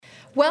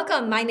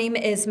Welcome, my name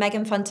is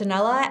Megan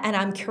Fontanella, and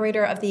I'm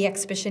curator of the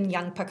exhibition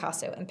Young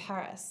Picasso in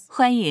Paris.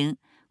 欢迎，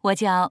我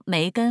叫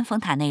梅根·冯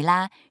塔内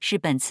拉，是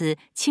本次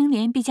青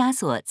年毕加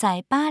索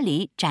在巴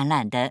黎展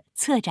览的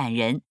策展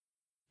人。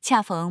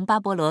恰逢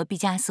巴勃罗毕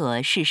加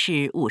索逝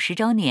世50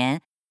周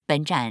年，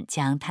本展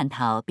将探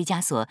讨毕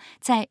加索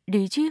在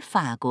旅居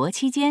法国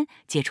期间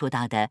接触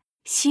到的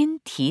新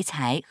题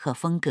材和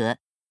风格。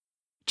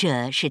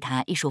这是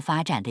他艺术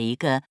发展的一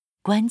个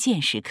关键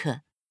时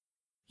刻。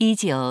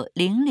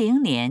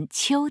1900年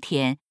秋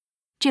天，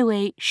这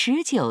位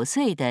19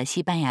岁的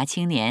西班牙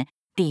青年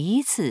第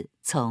一次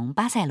从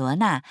巴塞罗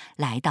那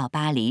来到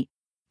巴黎，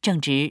正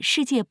值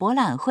世界博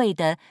览会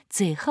的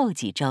最后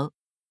几周。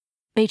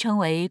被称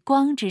为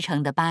光之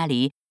城的巴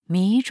黎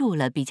迷住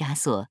了毕加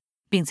索，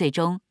并最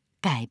终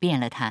改变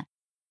了他。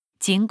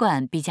尽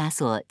管毕加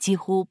索几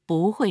乎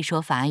不会说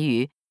法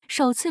语，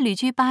首次旅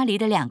居巴黎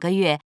的2个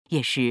月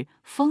也是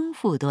丰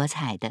富多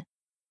彩的。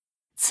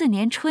次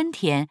年春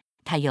天，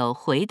他又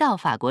回到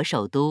法国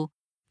首都，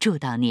住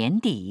到年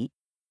底。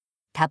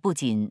他不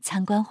仅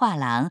参观画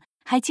廊，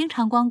还经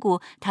常光顾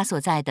他所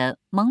在的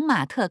蒙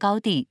马特高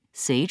地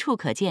随处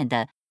可见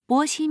的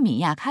波西米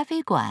亚咖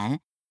啡馆、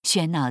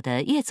喧闹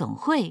的夜总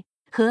会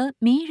和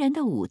迷人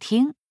的舞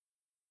厅。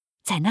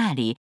在那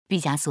里，毕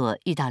加索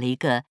遇到了一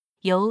个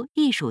由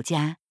艺术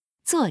家、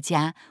作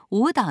家、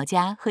舞蹈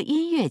家和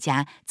音乐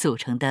家组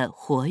成的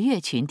活跃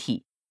群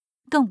体，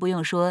更不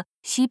用说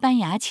西班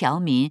牙侨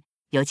民，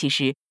尤其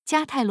是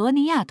加泰罗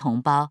尼亚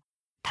同胞，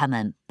他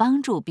们帮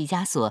助毕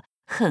加索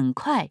很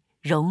快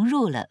融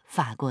入了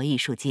法国艺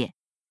术界。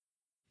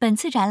本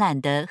次展览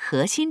的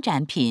核心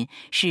展品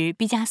是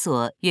毕加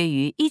索约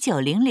于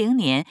1900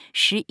年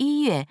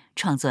11月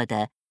创作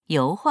的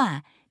油画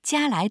《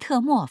加莱特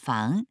磨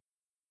坊》，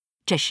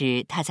这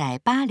是他在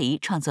巴黎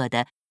创作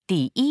的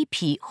第一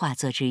批画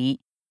作之一。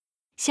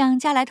像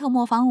加莱特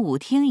磨坊舞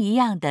厅一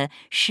样的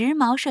时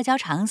髦社交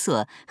场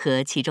所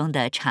和其中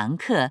的常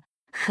客，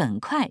很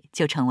快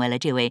就成为了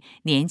这位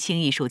年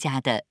轻艺术家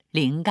的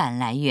灵感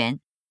来源。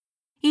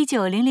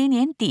1900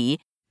年底，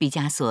毕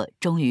加索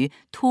终于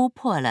突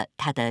破了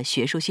他的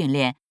学术训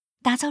练，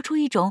打造出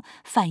一种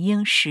反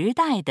映时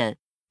代的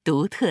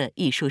独特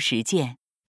艺术实践。